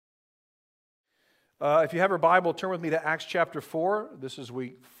If you have your Bible, turn with me to Acts chapter 4. This is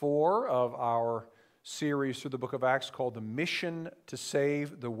week 4 of our series through the book of Acts called The Mission to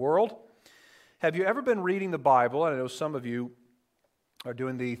Save the World. Have you ever been reading the Bible? And I know some of you are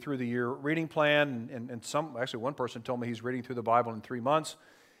doing the through the year reading plan, and one person told me he's reading through the Bible in 3 months.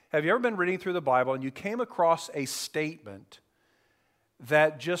 Have you ever been reading through the Bible and you came across a statement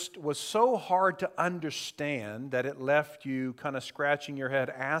that just was so hard to understand that it left you kind of scratching your head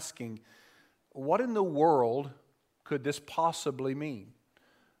asking, what in the world could this possibly mean?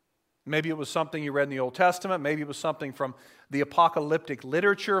 Maybe it was something you read in the Old Testament. Maybe it was something from the apocalyptic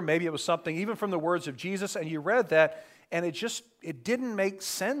literature. Maybe it was something even from the words of Jesus, and you read that, and it didn't make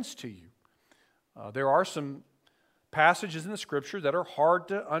sense to you. There are some passages in the Scripture that are hard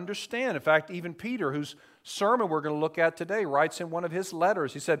to understand. In fact, even Peter, whose sermon we're going to look at today, writes in one of his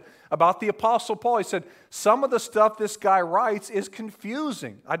letters, he said, about the Apostle Paul, he said, some of the stuff this guy writes is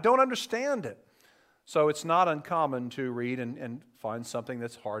confusing. I don't understand it. So it's not uncommon to read and find something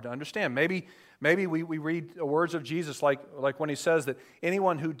that's hard to understand. Maybe we read the words of Jesus like when he says that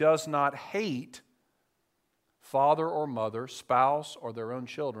anyone who does not hate father or mother, spouse, or their own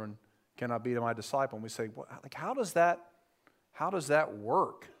children cannot be my disciple. And we say, well, like, how does that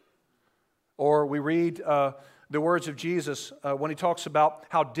work? Or we read the words of Jesus when he talks about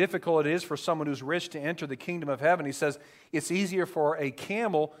how difficult it is for someone who's rich to enter the kingdom of heaven. He says, it's easier for a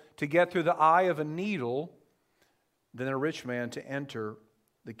camel to get through the eye of a needle than a rich man to enter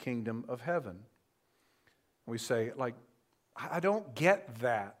the kingdom of heaven. We say, like, I don't get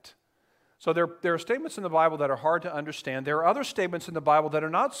that. So there are statements in the Bible that are hard to understand. There are other statements in the Bible that are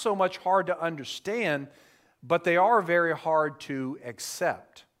not so much hard to understand, but they are very hard to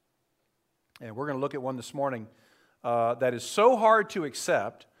accept. And we're going to look at one this morning that is so hard to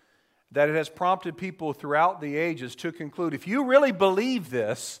accept that it has prompted people throughout the ages to conclude, if you really believe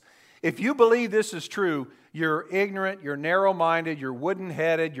this, if you believe this is true, you're ignorant, you're narrow-minded, you're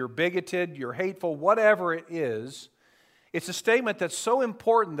wooden-headed, you're bigoted, you're hateful, whatever it is. It's a statement that's so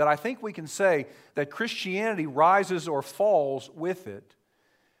important that I think we can say that Christianity rises or falls with it,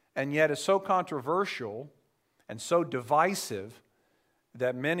 and yet is so controversial and so divisive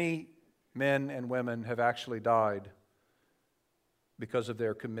that many men and women have actually died because of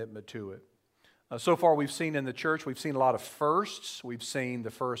their commitment to it. So far we've seen in the church, we've seen a lot of firsts. We've seen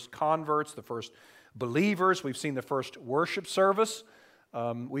the first converts, the first believers. We've seen the first worship service.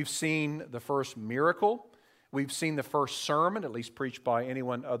 We've seen the first miracle. We've seen the first sermon, at least preached by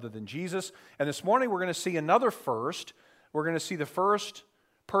anyone other than Jesus. And this morning we're going to see another first. We're going to see the first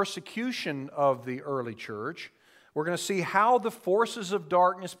persecution of the early church. We're going to see how the forces of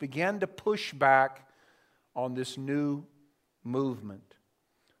darkness began to push back on this new movement.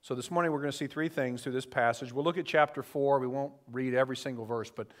 So this morning we're going to see 3 things through this passage. We'll look at chapter 4. We won't read every single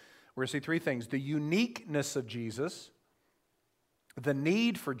verse, but we're going to see 3 things. The uniqueness of Jesus, the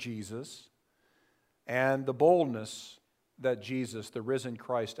need for Jesus, and the boldness that Jesus, the risen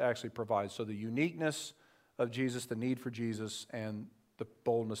Christ, actually provides. So the uniqueness of Jesus, the need for Jesus, and the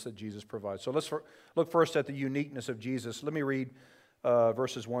boldness that Jesus provides. So let's look first at the uniqueness of Jesus. Let me read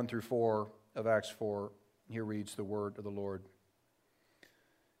verses 1 through 4 of Acts 4. Here reads the word of the Lord.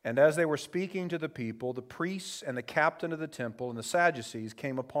 And as they were speaking to the people, the priests and the captain of the temple and the Sadducees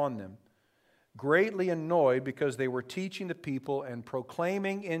came upon them, greatly annoyed because they were teaching the people and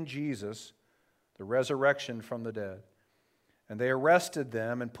proclaiming in Jesus the resurrection from the dead. And they arrested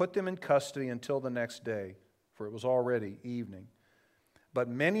them and put them in custody until the next day, for it was already evening. But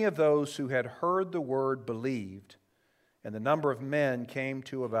many of those who had heard the word believed, and the number of men came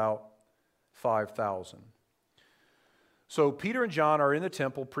to about 5,000. So Peter and John are in the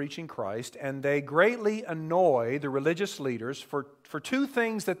temple preaching Christ, and they greatly annoy the religious leaders for 2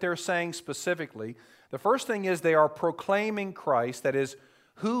 things that they're saying specifically. The first thing is they are proclaiming Christ, that is,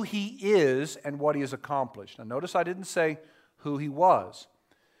 who He is and what He has accomplished. Now notice I didn't say who He was.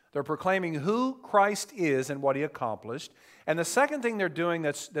 They're proclaiming who Christ is and what He accomplished. And the second thing they're doing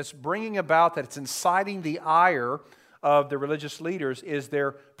that's bringing about, that's inciting the ire of the religious leaders, is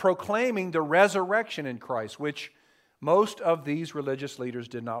they're proclaiming the resurrection in Christ, which most of these religious leaders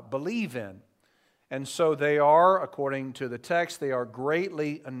did not believe in. And so they are, according to the text, they are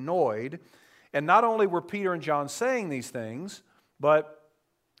greatly annoyed. And not only were Peter and John saying these things, but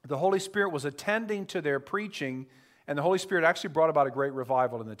the Holy Spirit was attending to their preaching, and the Holy Spirit actually brought about a great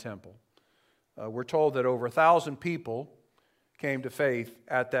revival in the temple. We're told that over 1,000 people came to faith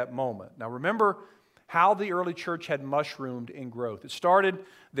at that moment. Now remember how the early church had mushroomed in growth. It started,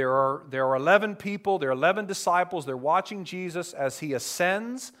 there are 11 people, there are 11 disciples, they're watching Jesus as He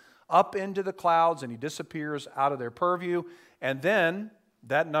ascends up into the clouds and He disappears out of their purview. And then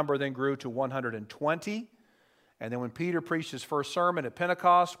That number then grew to 120. And then when Peter preached his first sermon at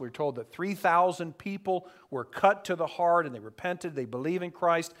Pentecost, we're told that 3,000 people were cut to the heart and they repented, they believe in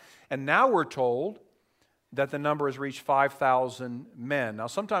Christ. And now we're told that the number has reached 5,000 men. Now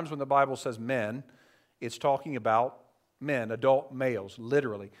sometimes when the Bible says men, it's talking about men, adult males,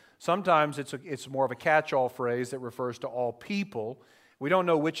 literally. Sometimes it's more of a catch-all phrase that refers to all people. We don't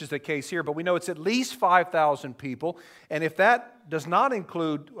know which is the case here, but we know it's at least 5,000 people. And if that does not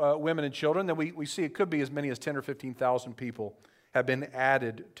include women and children, then we see it could be as many as 10 or 15,000 people have been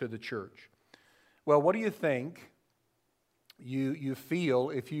added to the church. Well, what do you think you feel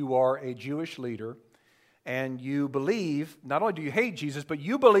if you are a Jewish leader and you believe, not only do you hate Jesus, but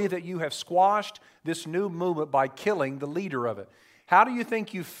you believe that you have squashed this new movement by killing the leader of it? How do you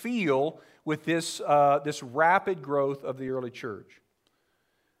think you feel with this rapid growth of the early church?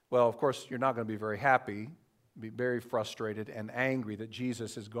 Well, of course, you're not going to be very happy, be very frustrated and angry that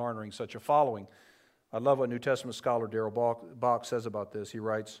Jesus is garnering such a following. I love what New Testament scholar Darrell Bock says about this. He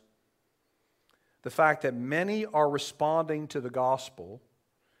writes, "The fact that many are responding to the gospel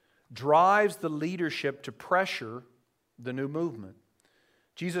drives the leadership to pressure the new movement.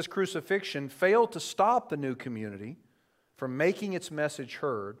 Jesus' crucifixion failed to stop the new community from making its message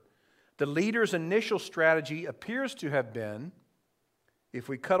heard. The leader's initial strategy appears to have been, if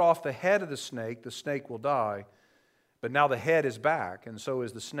we cut off the head of the snake will die. But now the head is back, and so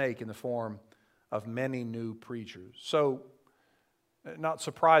is the snake in the form of many new preachers." So, not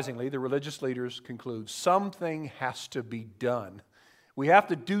surprisingly, the religious leaders conclude something has to be done. We have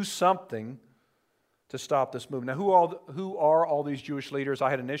to do something to stop this movement. Now, who are all these Jewish leaders? I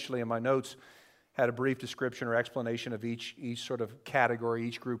had initially in my notes had a brief description or explanation of each sort of category,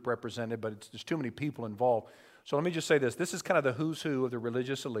 each group represented, but there's too many people involved. So let me just say this. This is kind of the who's who of the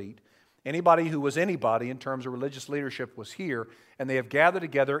religious elite. Anybody who was anybody in terms of religious leadership was here, and they have gathered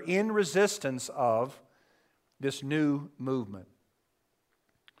together in resistance of this new movement.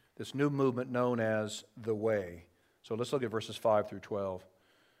 This new movement known as the Way. So let's look at verses 5 through 12.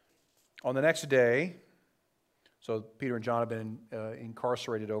 On the next day, so Peter and John have been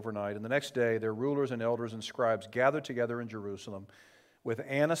incarcerated overnight, and the next day their rulers and elders and scribes gathered together in Jerusalem with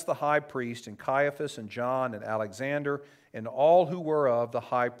Annas the high priest, and Caiaphas, and John, and Alexander, and all who were of the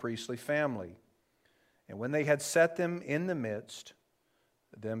high priestly family. And when they had set them in the midst,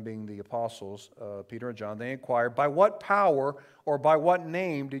 them being the apostles, Peter and John, they inquired, "By what power or by what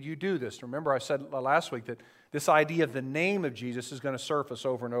name did you do this?" Remember I said last week that this idea of the name of Jesus is going to surface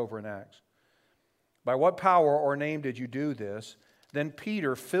over and over in Acts. "By what power or name did you do this?" Then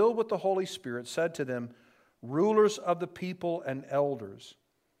Peter, filled with the Holy Spirit, said to them, "Rulers of the people and elders,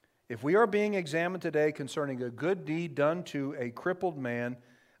 if we are being examined today concerning a good deed done to a crippled man,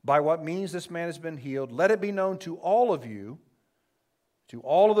 by what means this man has been healed, let it be known to all of you, to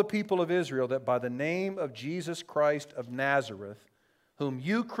all of the people of Israel, that by the name of Jesus Christ of Nazareth, whom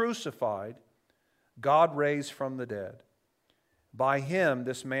you crucified, God raised from the dead. By him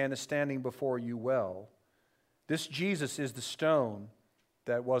this man is standing before you well. This Jesus is the stone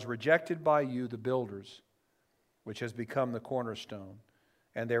that was rejected by you, the builders, which has become the cornerstone.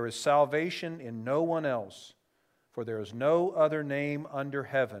 And there is salvation in no one else, for there is no other name under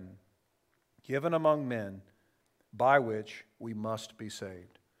heaven given among men by which we must be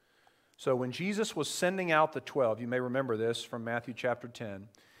saved." So when Jesus was sending out the 12, you may remember this from Matthew chapter 10,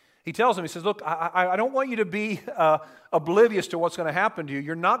 he tells them, he says, "Look, I don't want you to be oblivious to what's going to happen to you.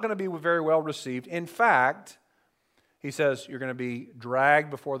 You're not going to be very well received. In fact," he says, "you're going to be dragged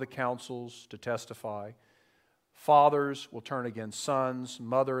before the councils to testify. Fathers will turn against sons,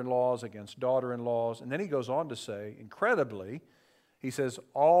 mother-in-laws against daughter-in-laws." And then he goes on to say, incredibly, he says,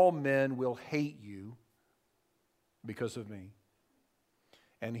 "All men will hate you because of me."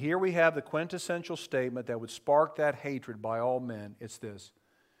 And here we have the quintessential statement that would spark that hatred by all men. It's this: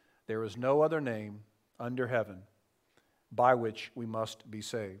 there is no other name under heaven by which we must be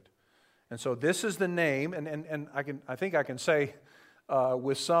saved. And so this is the name, and I think I can say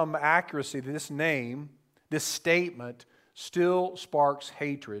with some accuracy, this name, this statement still sparks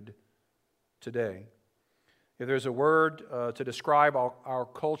hatred today. If there's a word to describe our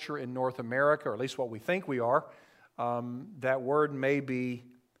culture in North America, or at least what we think we are, that word may be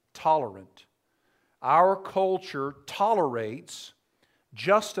tolerant. Our culture tolerates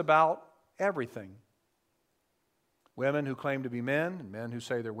just about everything. Women who claim to be men and men who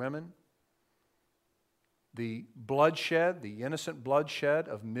say they're women. The bloodshed, the innocent bloodshed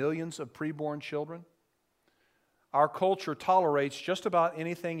of millions of preborn children. Our culture tolerates just about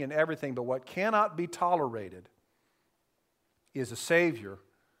anything and everything, but what cannot be tolerated is a Savior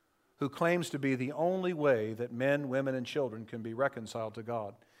who claims to be the only way that men, women, and children can be reconciled to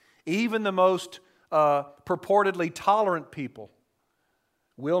God. Even the most purportedly tolerant people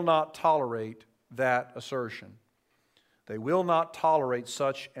will not tolerate that assertion. They will not tolerate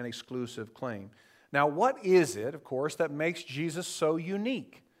such an exclusive claim. Now, what is it, of course, that makes Jesus so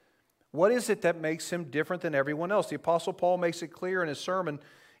unique? What is it that makes him different than everyone else? The Apostle Paul makes it clear in his sermon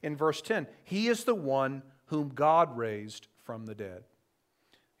in verse 10. He is the one whom God raised from the dead.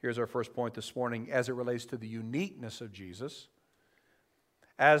 Here's our first point this morning as it relates to the uniqueness of Jesus.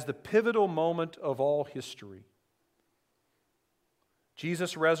 As the pivotal moment of all history,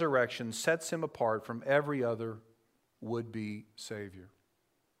 Jesus' resurrection sets him apart from every other would-be Savior.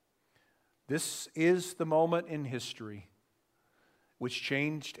 This is the moment in history which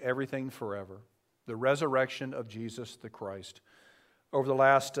changed everything forever, the resurrection of Jesus the Christ. Over the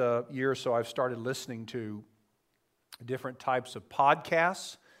last year or so, I've started listening to different types of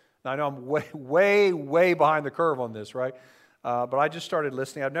podcasts. Now, I know I'm way behind the curve on this, right? But I just started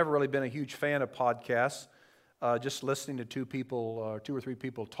listening. I've never really been a huge fan of podcasts, just listening to two or three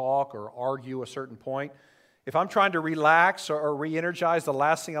people talk or argue a certain point. If I'm trying to relax or re-energize, the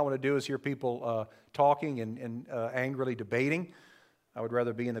last thing I want to do is hear people talking and angrily debating. I would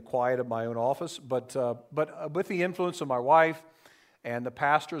rather be in the quiet of my own office. But with the influence of my wife and the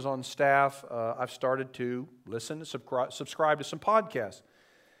pastors on staff, I've started to listen and subscribe to some podcasts.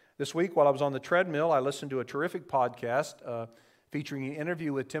 This week, while I was on the treadmill, I listened to a terrific podcast featuring an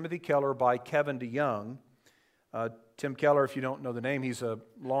interview with Timothy Keller by Kevin DeYoung. Tim Keller, if you don't know the name, he's a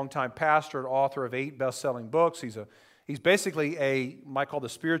longtime pastor and author of 8 best-selling books. He's basically might call the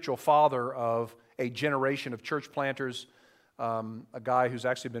spiritual father of a generation of church planters, a guy who's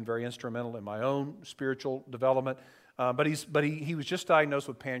actually been very instrumental in my own spiritual development. But he was just diagnosed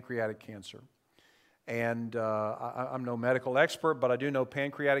with pancreatic cancer. And I'm no medical expert, but I do know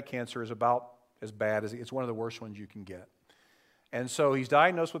pancreatic cancer is about as bad as it's one of the worst ones you can get. And so he's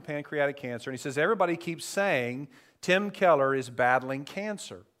diagnosed with pancreatic cancer, and he says, everybody keeps saying Tim Keller is battling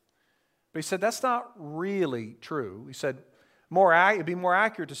cancer. But he said, that's not really true. He said, it'd be more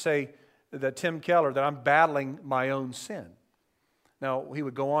accurate to say that Tim Keller, that I'm battling my own sin. Now, he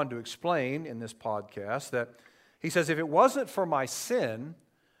would go on to explain in this podcast that he says, if it wasn't for my sin,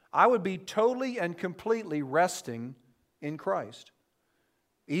 I would be totally and completely resting in Christ,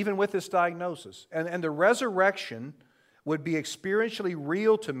 even with this diagnosis. And the resurrection would be experientially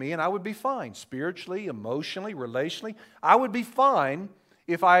real to me, and I would be fine. Spiritually, emotionally, relationally, I would be fine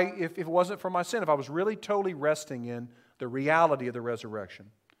if it wasn't for my sin, if I was really totally resting in the reality of the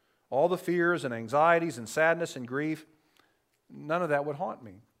resurrection. All the fears and anxieties and sadness and grief, none of that would haunt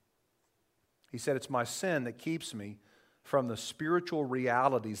me. He said, it's my sin that keeps me from the spiritual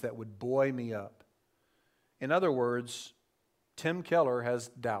realities that would buoy me up. In other words, Tim Keller has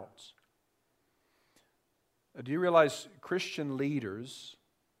doubts. Do you realize Christian leaders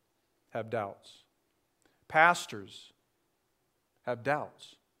have doubts? Pastors have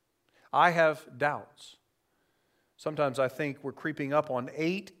doubts. I have doubts. Sometimes I think we're creeping up on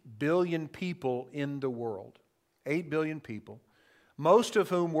 8 billion people in the world. 8 billion people, most of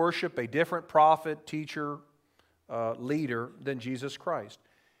whom worship a different prophet, teacher, leader than Jesus Christ,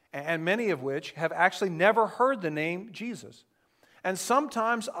 and many of which have actually never heard the name Jesus. And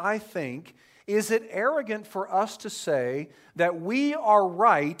sometimes I think, is it arrogant for us to say that we are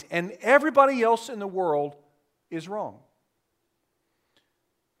right and everybody else in the world is wrong?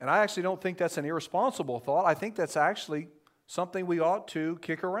 And I actually don't think that's an irresponsible thought. I think that's actually something we ought to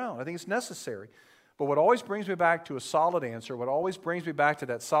kick around. I think it's necessary. But what always brings me back to a solid answer, what always brings me back to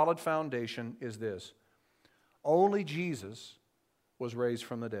that solid foundation is this. Only Jesus was raised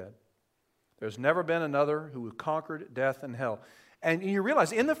from the dead. There's never been another who conquered death and hell. And you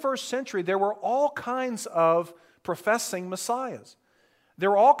realize in the first century, there were all kinds of professing messiahs.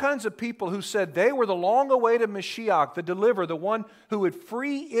 There were all kinds of people who said they were the long-awaited Mashiach, the deliverer, the one who would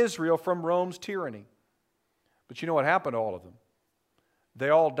free Israel from Rome's tyranny. But you know what happened to all of them? They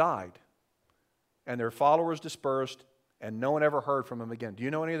all died, and their followers dispersed, and no one ever heard from them again. Do you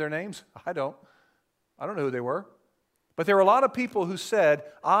know any of their names? I don't. I don't know who they were. But there were a lot of people who said,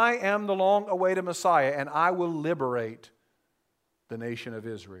 I am the long-awaited Messiah, and I will liberate the nation of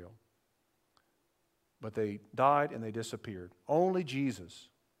Israel. But they died and they disappeared. Only Jesus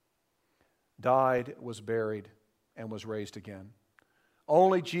died, was buried, and was raised again.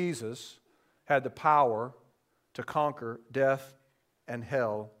 Only Jesus had the power to conquer death and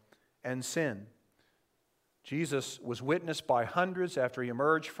hell and sin. Jesus was witnessed by hundreds after he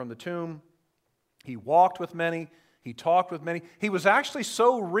emerged from the tomb. He walked with many. He talked with many. He was actually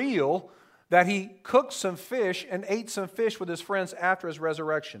so real that he cooked some fish and ate some fish with his friends after his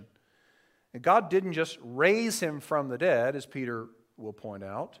resurrection. And God didn't just raise him from the dead, as Peter will point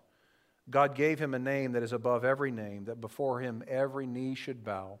out. God gave him a name that is above every name, that before him every knee should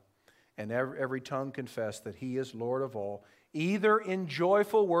bow and every tongue confess that he is Lord of all, either in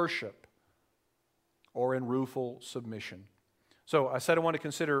joyful worship or in rueful submission. So I said I want to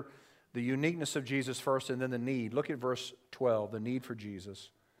consider the uniqueness of Jesus first and then the need. Look at verse 12, the need for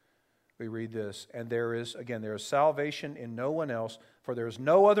Jesus. We read this, and there is salvation in no one else, for there is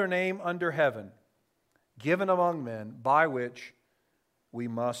no other name under heaven given among men by which we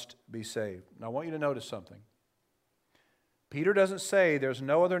must be saved. Now I want you to notice something. Peter doesn't say there's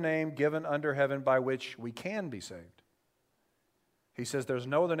no other name given under heaven by which we can be saved. He says there's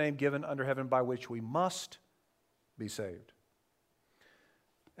no other name given under heaven by which we must be saved.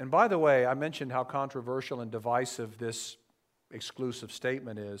 And by the way, I mentioned how controversial and divisive this exclusive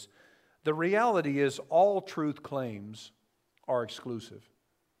statement is. The reality is all truth claims are exclusive.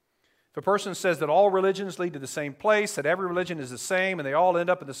 If a person says that all religions lead to the same place, that every religion is the same and they all end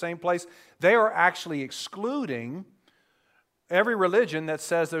up in the same place, they are actually excluding every religion that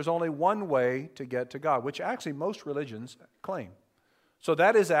says there's only one way to get to God, which actually most religions claim. So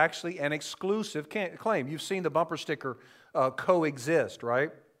that is actually an exclusive claim. You've seen the bumper sticker coexist,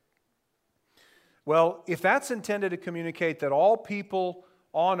 right? Well, if that's intended to communicate that all people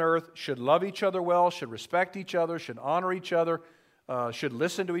on earth should love each other well, should respect each other, should honor each other, should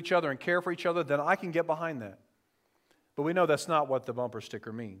listen to each other and care for each other, then I can get behind that. But we know that's not what the bumper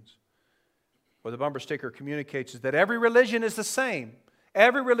sticker means. What the bumper sticker communicates is that every religion is the same.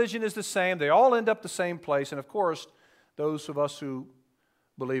 Every religion is the same. They all end up the same place. And of course, those of us who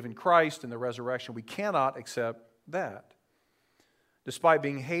believe in Christ and the resurrection, we cannot accept that. Despite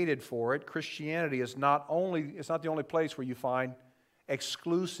being hated for it, Christianity is not the only place where you find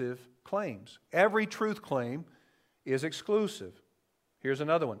exclusive claims. Every truth claim is exclusive. Here's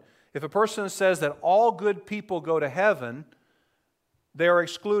another one. If a person says that all good people go to heaven, they are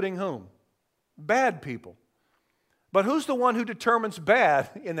excluding whom? Bad people. But who's the one who determines bad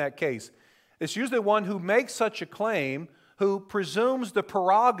in that case? It's usually the one who makes such a claim, who presumes the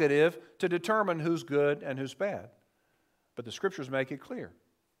prerogative to determine who's good and who's bad. But the Scriptures make it clear.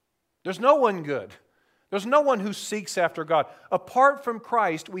 There's no one good. There's no one who seeks after God. Apart from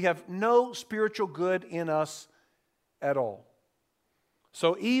Christ, we have no spiritual good in us at all.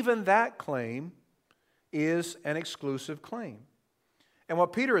 So even that claim is an exclusive claim. And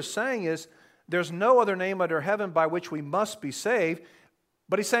what Peter is saying is, there's no other name under heaven by which we must be saved.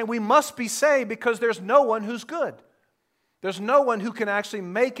 But he's saying we must be saved because there's no one who's good. There's no one who can actually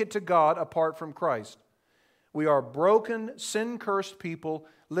make it to God apart from Christ. We are broken, sin-cursed people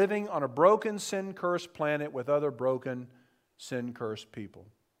living on a broken, sin-cursed planet with other broken, sin-cursed people.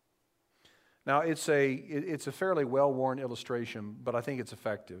 Now, it's a fairly well-worn illustration, but I think it's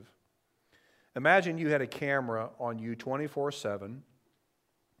effective. Imagine you had a camera on you 24/7,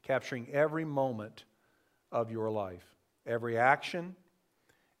 capturing every moment of your life, every action,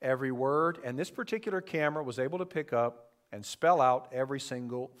 every word, and this particular camera was able to pick up and spell out every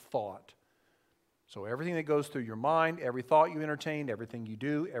single thought. So everything that goes through your mind, every thought you entertain, everything you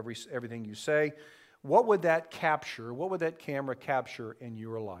do, everything you say, what would that capture? What would that camera capture in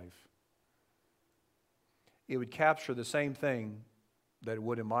your life? It would capture the same thing that it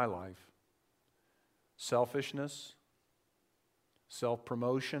would in my life. Selfishness,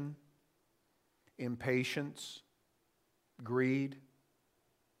 self-promotion, impatience, greed,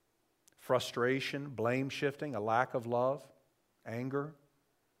 frustration, blame-shifting, a lack of love, anger.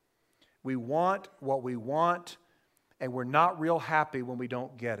 We want what we want, and we're not real happy when we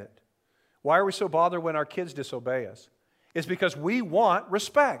don't get it. Why are we so bothered when our kids disobey us? It's because we want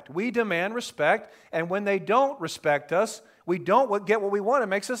respect. We demand respect, and when they don't respect us, we don't get what we want. It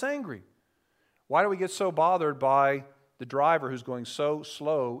makes us angry. Why do we get so bothered by the driver who's going so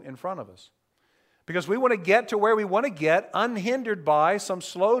slow in front of us? Because we want to get to where we want to get unhindered by some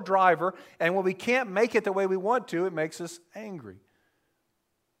slow driver, and when we can't make it the way we want to, it makes us angry.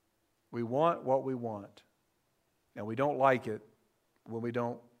 We want what we want, and we don't like it when we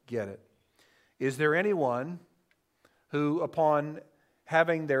don't get it. Is there anyone who, upon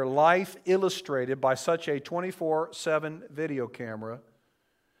having their life illustrated by such a 24/7 video camera,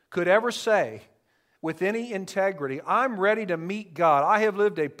 could ever say with any integrity, I'm ready to meet God. I have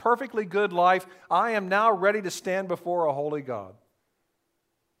lived a perfectly good life. I am now ready to stand before a holy God?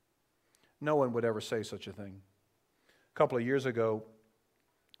 No one would ever say such a thing. A couple of years ago,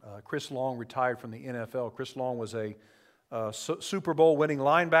 Chris Long retired from the NFL. Chris Long was a Super Bowl winning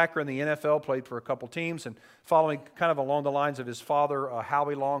linebacker in the NFL, played for a couple teams, and following kind of along the lines of his father,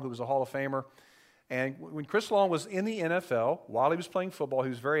 Howie Long, who was a Hall of Famer. And when Chris Long was in the NFL, while he was playing football, he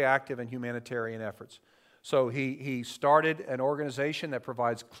was very active in humanitarian efforts. So he started an organization that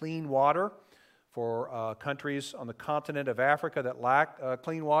provides clean water for countries on the continent of Africa that lack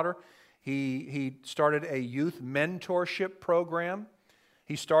clean water. He started a youth mentorship program.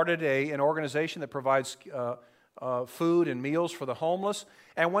 He started an organization that provides food and meals for the homeless.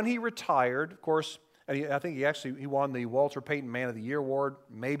 And when he retired, of course, I think he won the Walter Payton Man of the Year award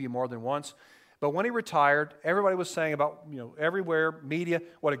maybe more than once. But when he retired, everybody was saying about, everywhere, media,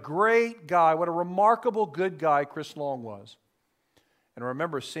 what a great guy, what a remarkable good guy Chris Long was. And I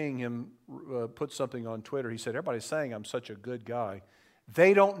remember seeing him put something on Twitter. He said, everybody's saying I'm such a good guy.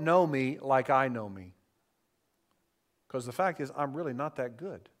 They don't know me like I know me. Because the fact is, I'm really not that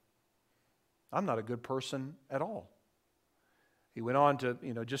good. I'm not a good person at all. He went on to,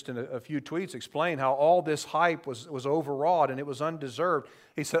 just in a few tweets, explain how all this hype was overwrought and it was undeserved.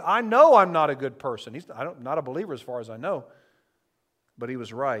 He said, I know I'm not a good person. He's not a believer as far as I know. But he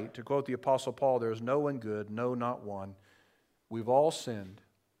was right. To quote the Apostle Paul, there is no one good, no, not one. We've all sinned.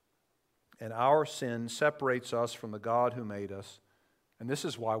 And our sin separates us from the God who made us. And this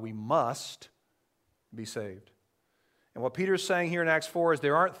is why we must be saved. And what Peter's saying here in Acts 4 is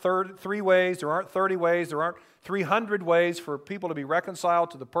there aren't 3 ways, there aren't 30 ways, there aren't 300 ways for people to be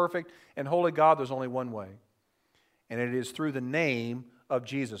reconciled to the perfect and holy God. There's only one way. And it is through the name of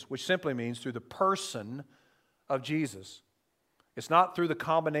Jesus, which simply means through the person of Jesus. It's not through the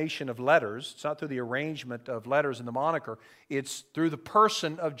combination of letters. It's not through the arrangement of letters in the moniker. It's through the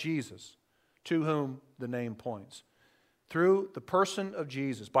person of Jesus, to whom the name points. Through the person of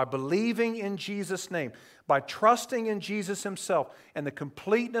Jesus, by believing in Jesus' name, by trusting in Jesus Himself and the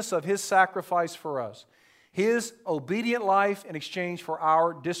completeness of His sacrifice for us, His obedient life in exchange for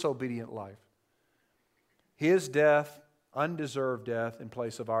our disobedient life, His death, undeserved death in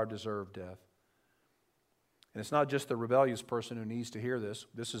place of our deserved death. And it's not just the rebellious person who needs to hear this.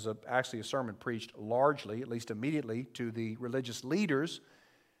 This is actually a sermon preached largely, at least immediately, to the religious leaders.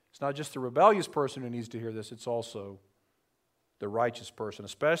 It's not just the rebellious person who needs to hear this, it's also the righteous person,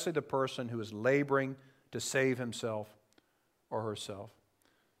 especially the person who is laboring to save himself or herself.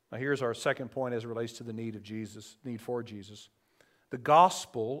 Now here's our second point as it relates to the need for Jesus. The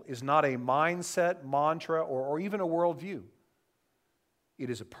gospel is not a mindset, mantra, or even a worldview.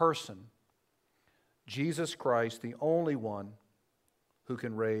 It is a person. Jesus Christ, the only one who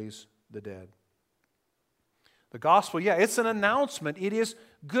can raise the dead. The gospel, it's an announcement. It is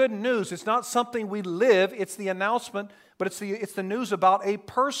good news. It's not something we live. It's the announcement, but it's the news about a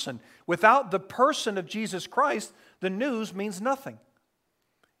person. Without the person of Jesus Christ, the news means nothing.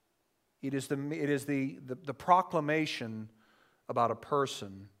 It is the proclamation about a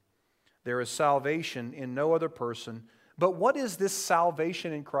person. There is salvation in no other person. But what is this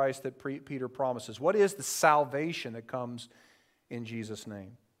salvation in Christ that Peter promises? What is the salvation that comes in Jesus'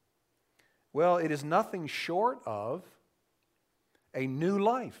 name? Well, it is nothing short of a new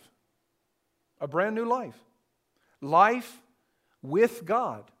life, a brand new life. Life with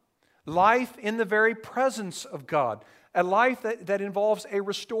God, life in the very presence of God, a life that involves a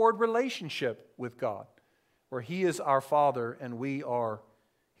restored relationship with God, where He is our Father and we are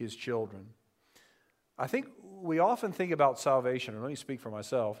His children. I think we often think about salvation, and let me speak for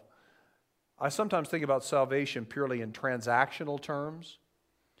myself. I sometimes think about salvation purely in transactional terms.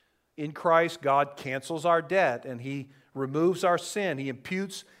 In Christ, God cancels our debt and He removes our sin. He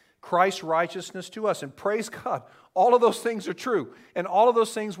imputes Christ's righteousness to us. And praise God, all of those things are true. And all of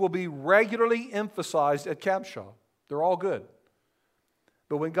those things will be regularly emphasized at Capshaw. They're all good.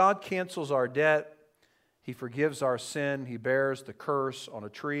 But when God cancels our debt, He forgives our sin. He bears the curse on a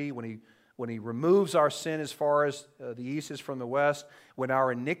tree. When He removes our sin as far as the east is from the west, when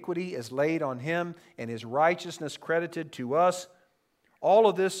our iniquity is laid on Him and His righteousness credited to us, all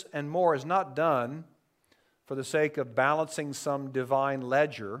of this and more is not done for the sake of balancing some divine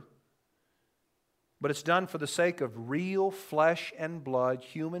ledger, but it's done for the sake of real flesh and blood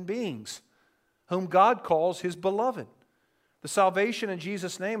human beings, whom God calls His beloved. The salvation in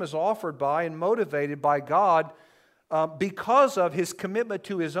Jesus' name is offered by and motivated by God because of His commitment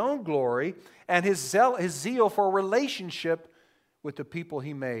to His own glory and His zeal for a relationship with the people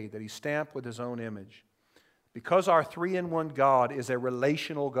He made, that He stamped with His own image. Because our three-in-one God is a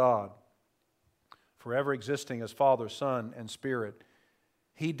relational God, forever existing as Father, Son, and Spirit,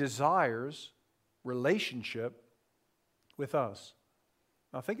 He desires relationship with us.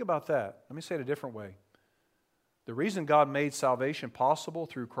 Now think about that. Let me say it a different way. The reason God made salvation possible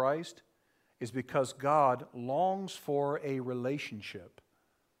through Christ is because God longs for a relationship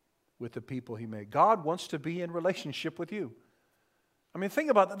with the people He made. God wants to be in relationship with you. I mean, think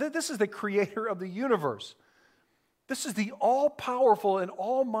about that. This is the creator of the universe. This is the all-powerful and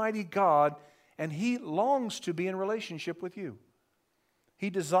almighty God, and He longs to be in relationship with you. He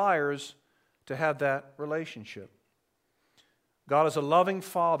desires to have that relationship. God is a loving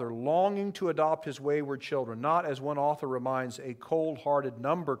Father, longing to adopt His wayward children, not, as one author reminds, a cold-hearted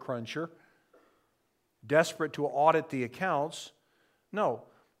number cruncher, desperate to audit the accounts. No,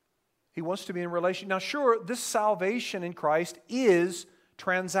 He wants to be in relation. Now, sure, this salvation in Christ is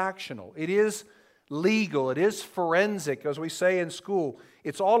transactional. It is legal. It is forensic, as we say in school.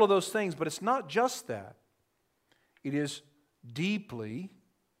 It's all of those things, but it's not just that. It is deeply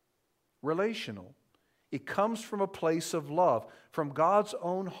relational. It comes from a place of love, from God's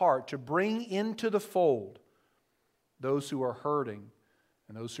own heart, to bring into the fold those who are hurting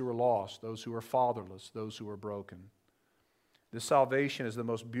and those who are lost, those who are fatherless, those who are broken. This salvation is the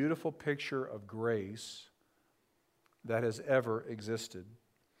most beautiful picture of grace that has ever existed.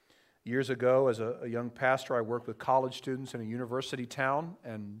 Years ago, as a young pastor, I worked with college students in a university town.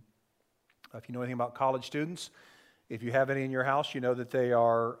 And if you know anything about college students, if you have any in your house, you know that they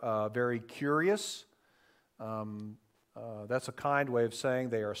are very curious. That's a kind way of saying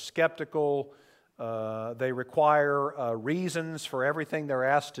they are skeptical. They require reasons for everything they're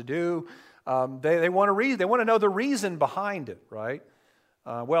asked to do. They want to read. They want to know the reason behind it, right?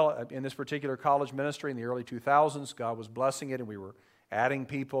 Well, in this particular college ministry in the early 2000s, God was blessing it, and we were adding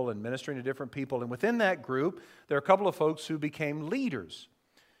people and ministering to different people. And within that group, there are a couple of folks who became leaders.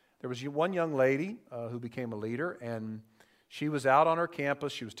 There was one young lady who became a leader, and she was out on her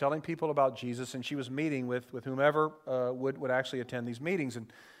campus. She was telling people about Jesus, and she was meeting with whomever would actually attend these meetings.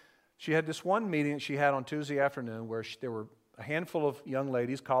 And she had this one meeting that she had on Tuesday afternoon where there were a handful of young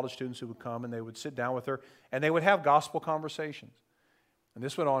ladies, college students, who would come, and they would sit down with her, and they would have gospel conversations. And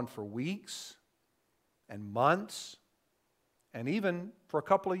this went on for weeks and months and even for a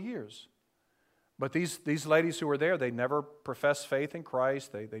couple of years. But these ladies who were there, they never professed faith in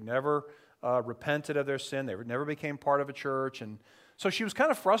Christ. They never repented of their sin. They never became part of a church. And so she was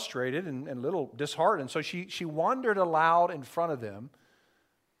kind of frustrated and a little disheartened. So she wondered aloud in front of them,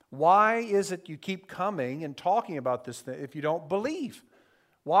 why is it you keep coming and talking about this thing if you don't believe?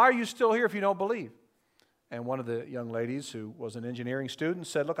 Why are you still here if you don't believe? And one of the young ladies, who was an engineering student,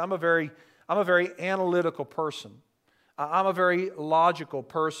 said, look, I'm a very analytical person. I'm a very logical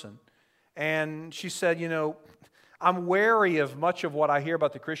person. And she said, I'm wary of much of what I hear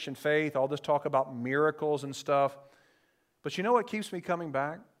about the Christian faith, all this talk about miracles and stuff. But you know what keeps me coming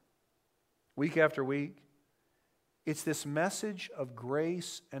back week after week? It's this message of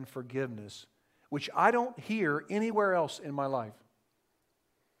grace and forgiveness, which I don't hear anywhere else in my life.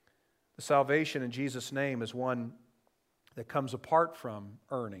 The salvation in Jesus' name is one that comes apart from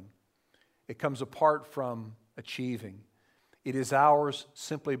earning. It comes apart from achieving. It is ours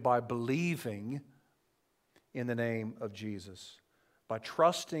simply by believing in the name of Jesus, by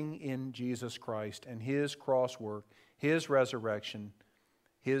trusting in Jesus Christ and His cross work, His resurrection,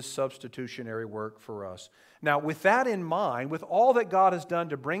 His substitutionary work for us. Now, with that in mind, with all that God has done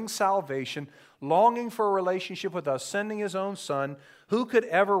to bring salvation, longing for a relationship with us, sending His own Son, who could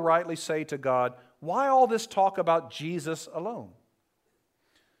ever rightly say to God, why all this talk about Jesus alone?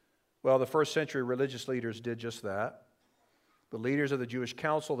 Well, the first century religious leaders did just that. The leaders of the Jewish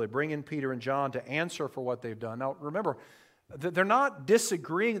council, they bring in Peter and John to answer for what they've done. Now, remember, they're not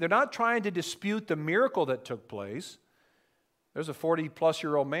disagreeing. They're not trying to dispute the miracle that took place. There's a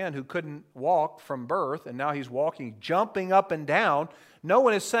 40-plus-year-old man who couldn't walk from birth, and now he's walking, jumping up and down. No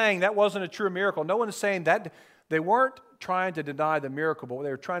one is saying that wasn't a true miracle. No one is saying that. They weren't trying to deny the miracle, but what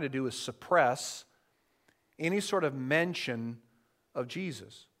they were trying to do is suppress any sort of mention of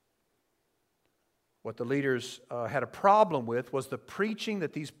Jesus. What the leaders had a problem with was the preaching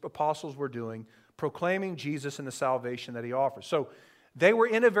that these apostles were doing, proclaiming Jesus and the salvation that He offers. So they were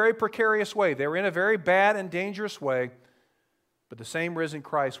in a very precarious way. They were in a very bad and dangerous way. But the same risen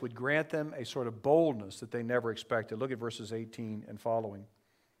Christ would grant them a sort of boldness that they never expected. Look at verses 18 and following.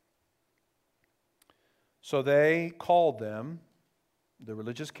 So they called them, the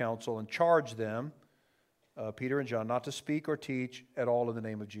religious council, and charged them, Peter and John, not to speak or teach at all in the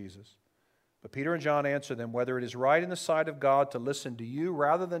name of Jesus. But Peter and John answered them, whether it is right in the sight of God to listen to you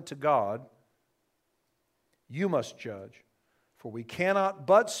rather than to God, you must judge. For we cannot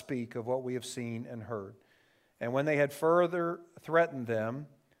but speak of what we have seen and heard. And when they had further threatened them,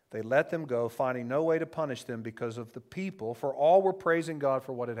 they let them go, finding no way to punish them because of the people, for all were praising God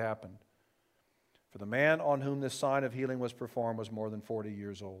for what had happened. For the man on whom this sign of healing was performed was more than 40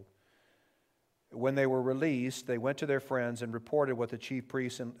 years old. When they were released, they went to their friends and reported what the chief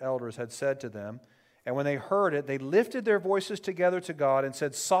priests and elders had said to them. And when they heard it, they lifted their voices together to God and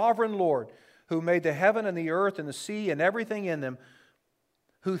said, Sovereign Lord, who made the heaven and the earth and the sea and everything in them,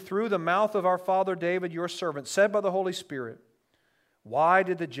 who through the mouth of our father David, your servant, said by the Holy Spirit, why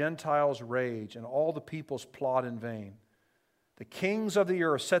did the Gentiles rage and all the peoples plot in vain? The kings of the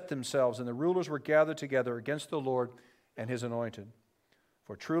earth set themselves, and the rulers were gathered together against the Lord and His anointed.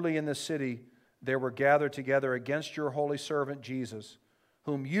 For truly in this city there were gathered together against your holy servant Jesus,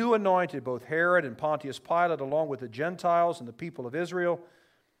 whom you anointed, both Herod and Pontius Pilate, along with the Gentiles and the people of Israel,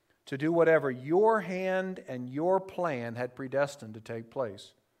 to do whatever your hand and your plan had predestined to take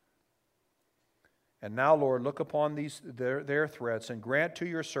place. And now, Lord, look upon their threats and grant to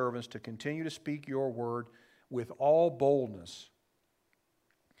your servants to continue to speak your word with all boldness,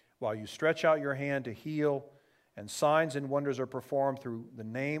 while you stretch out your hand to heal, and signs and wonders are performed through the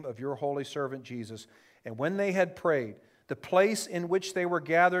name of your holy servant Jesus. And when they had prayed, the place in which they were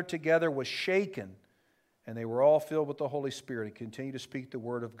gathered together was shaken, and they were all filled with the Holy Spirit and continued to speak the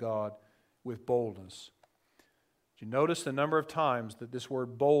word of God with boldness. Did you notice the number of times that this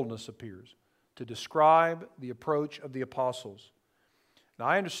word boldness appears to describe the approach of the apostles? Now,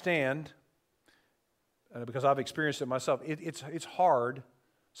 I understand, because I've experienced it myself, it's hard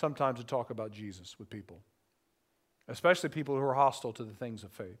sometimes to talk about Jesus with people, especially people who are hostile to the things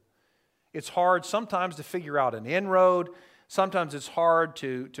of faith. It's hard sometimes to figure out an inroad. Sometimes it's hard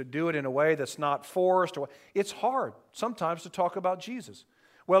to do it in a way that's not forced. It's hard sometimes to talk about Jesus.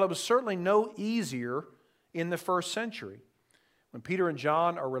 Well, it was certainly no easier in the first century. When Peter and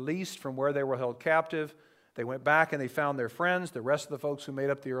John are released from where they were held captive, they went back and they found their friends, the rest of the folks who made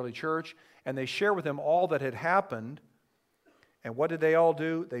up the early church, and they shared with them all that had happened. And what did they all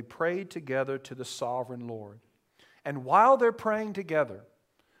do? They prayed together to the sovereign Lord. And while they're praying together,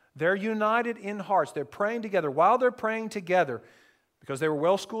 they're united in hearts. They're praying together. While they're praying together, because they were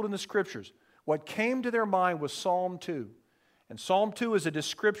well schooled in the Scriptures, what came to their mind was Psalm 2. And Psalm 2 is a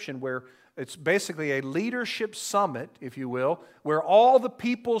description where it's basically a leadership summit, if you will, where all the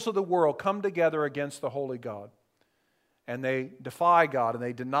peoples of the world come together against the holy God. And they defy God, and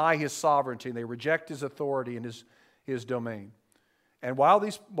they deny His sovereignty, and they reject His authority and His domain. And while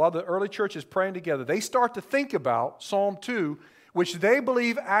the early church is praying together, they start to think about Psalm 2, which they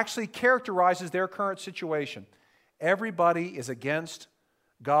believe actually characterizes their current situation. Everybody is against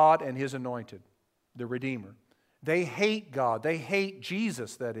God and His anointed, the Redeemer. They hate God. They hate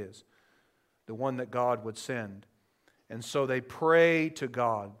Jesus, that is, the one that God would send. And so they pray to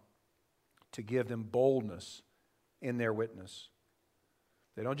God to give them boldness in their witness.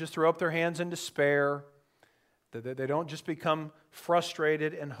 They don't just throw up their hands in despair. They don't just become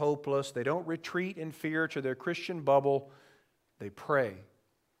frustrated and hopeless. They don't retreat in fear to their Christian bubble. They pray.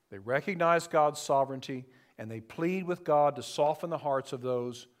 They recognize God's sovereignty, and they plead with God to soften the hearts of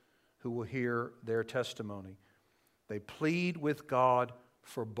those who will hear their testimony. They plead with God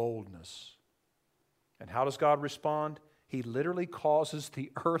for boldness. And how does God respond? He literally causes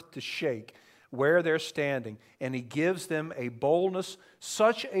the earth to shake where they're standing, and He gives them a boldness,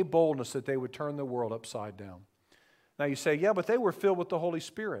 such a boldness that they would turn the world upside down. Now you say, yeah, but they were filled with the Holy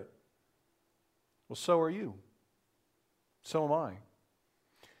Spirit. Well, so are you. So am I.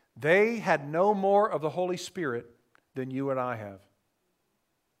 They had no more of the Holy Spirit than you and I have.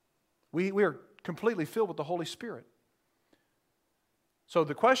 We are completely filled with the Holy Spirit. So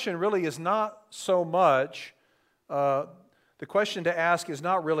the question really is not so much, the question to ask is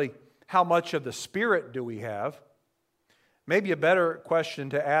not really how much of the Spirit do we have. Maybe a better question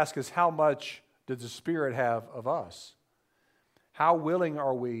to ask is how much does the Spirit have of us? How willing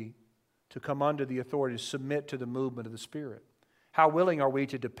are we to come under the authority, to submit to the movement of the Spirit? How willing are we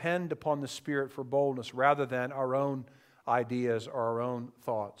to depend upon the Spirit for boldness rather than our own ideas or our own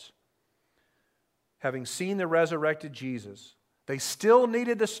thoughts? Having seen the resurrected Jesus, they still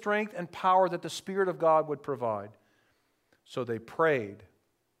needed the strength and power that the Spirit of God would provide. So they prayed,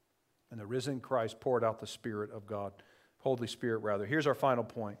 and the risen Christ poured out the Spirit of God, Holy Spirit rather. Here's our final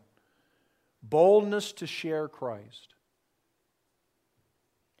point. Boldness to share Christ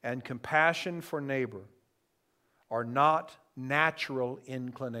and compassion for neighbor are not natural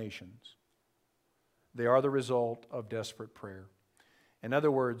inclinations. They are the result of desperate prayer. In other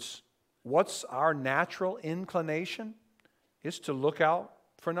words, what's our natural inclination? It's to look out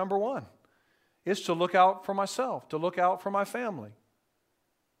for number one. It's to look out for myself, to look out for my family.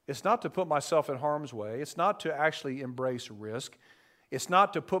 It's not to put myself in harm's way. It's not to actually embrace risk. It's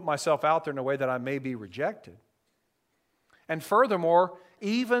not to put myself out there in a way that I may be rejected. And furthermore,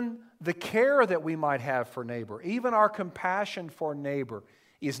 even the care that we might have for neighbor, even our compassion for neighbor,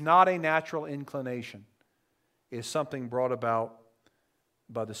 is not a natural inclination. It is something brought about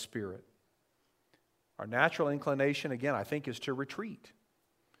by the Spirit. Our natural inclination, again, I think, is to retreat.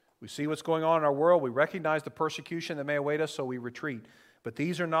 We see what's going on in our world. We recognize the persecution that may await us, so we retreat. But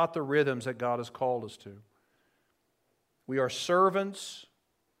these are not the rhythms that God has called us to. We are servants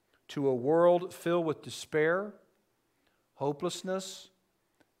to a world filled with despair, hopelessness,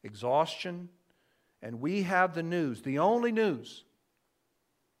 exhaustion, and we have the news, the only news,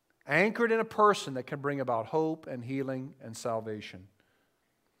 anchored in a person that can bring about hope and healing and salvation.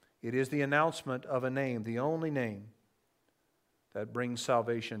 It is the announcement of a name, the only name that brings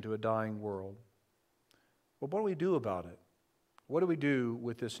salvation to a dying world. Well, what do we do about it? What do we do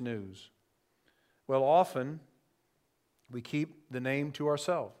with this news? Well, often we keep the name to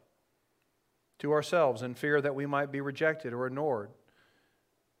ourselves in fear that we might be rejected or ignored.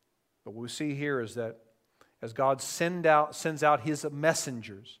 But what we see here is that as God sends out His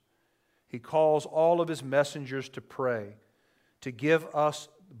messengers, He calls all of His messengers to pray, to give us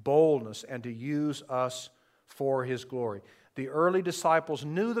boldness and to use us for His glory. The early disciples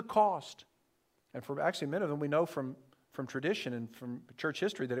knew the cost. And for actually many of them, we know from tradition and from church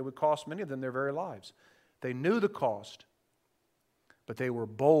history that it would cost many of them their very lives. They knew the cost, but they were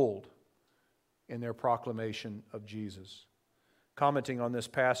bold in their proclamation of Jesus. Commenting on this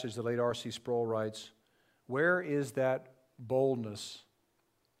passage, the late R.C. Sproul writes, "Where is that boldness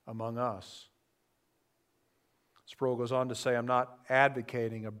among us?" Sproul goes on to say, "I'm not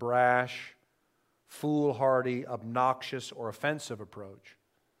advocating a brash, foolhardy, obnoxious, or offensive approach.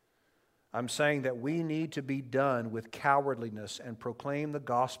 I'm saying that we need to be done with cowardliness and proclaim the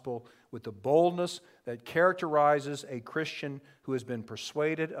gospel with the boldness that characterizes a Christian who has been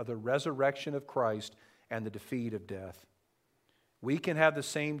persuaded of the resurrection of Christ and the defeat of death. We can have the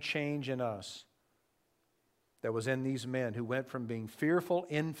same change in us that was in these men who went from being fearful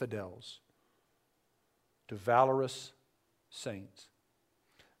infidels to valorous saints."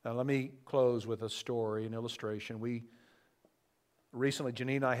 Now let me close with a story, an illustration. Recently,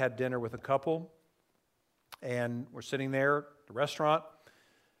 Janine and I had dinner with a couple, and we're sitting there at the restaurant,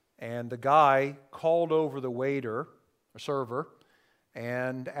 and the guy called over the waiter, or server,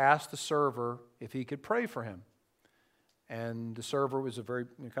 and asked the server if he could pray for him. And the server was a very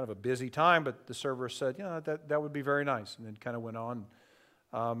kind of a busy time, but the server said, "Yeah, that would be very nice," and then kind of went on.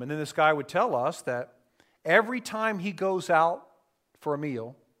 And then this guy would tell us that every time he goes out for a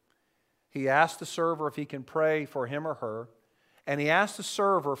meal, he asks the server if he can pray for him or her, and he asks the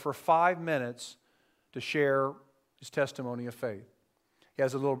server for 5 minutes to share his testimony of faith. He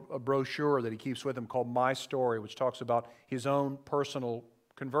has a brochure that he keeps with him called My Story, which talks about his own personal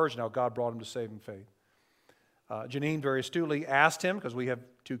conversion, how God brought him to saving faith. Janine very astutely asked him, because we have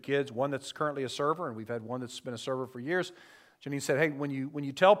 2 kids, one that's currently a server, and we've had one that's been a server for years. Janine said, "Hey, when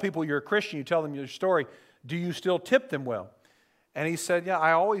you tell people you're a Christian, you tell them your story, do you still tip them well?" And he said, "Yeah,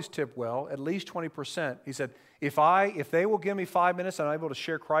 I always tip well, at least 20%. He said, if they will give me 5 minutes and I'm able to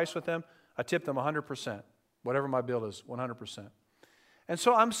share Christ with them, I tip them 100%. Whatever my bill is, 100%. And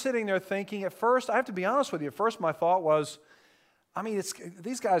so I'm sitting there thinking, at first, I have to be honest with you, at first my thought was,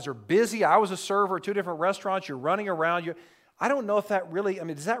 these guys are busy. I was a server at 2 different restaurants. You're running around. I don't know if that really,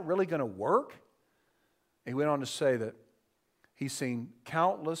 is that really going to work? He went on to say that he's seen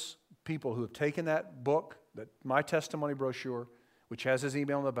countless people who have taken that book, that My Testimony brochure, which has his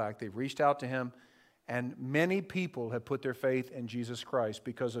email in the back. They've reached out to him, and many people have put their faith in Jesus Christ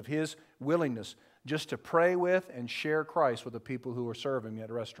because of his willingness just to pray with and share Christ with the people who are serving at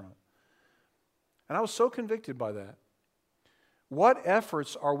a restaurant. And I was so convicted by that. What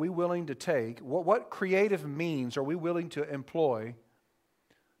efforts are we willing to take? What creative means are we willing to employ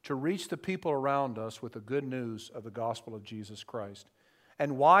to reach the people around us with the good news of the gospel of Jesus Christ?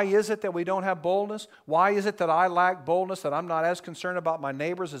 And why is it that we don't have boldness? Why is it that I lack boldness, that I'm not as concerned about my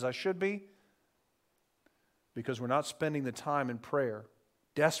neighbors as I should be? Because we're not spending the time in prayer,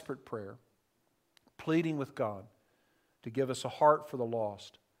 desperate prayer, pleading with God to give us a heart for the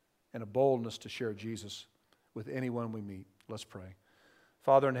lost and a boldness to share Jesus with anyone we meet. Let's pray.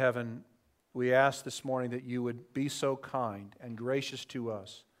 Father in heaven, we ask this morning that you would be so kind and gracious to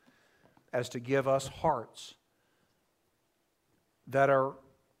us as to give us hearts that are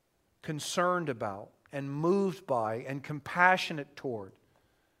concerned about and moved by and compassionate toward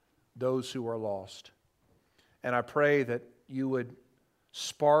those who are lost. And I pray that you would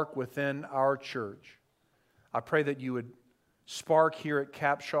spark within our church. I pray that you would spark here at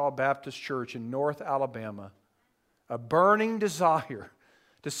Capshaw Baptist Church in North Alabama a burning desire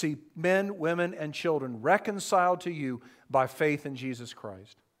to see men, women, and children reconciled to you by faith in Jesus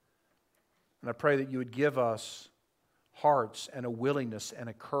Christ. And I pray that you would give us hearts and a willingness and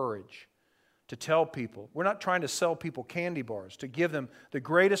a courage to tell people. We're not trying to sell people candy bars, to give them the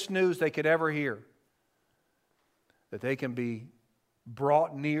greatest news they could ever hear. that they can be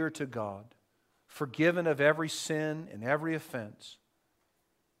brought near to God, forgiven of every sin and every offense,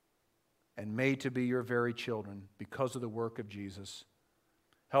 and made to be your very children because of the work of Jesus.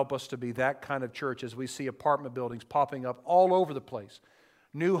 Help us to be that kind of church as we see apartment buildings popping up all over the place,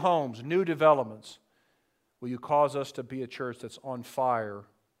 new homes, new developments. Will you cause us to be a church that's on fire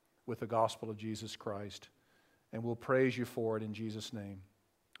with the gospel of Jesus Christ? And we'll praise you for it in Jesus' name.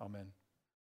 Amen.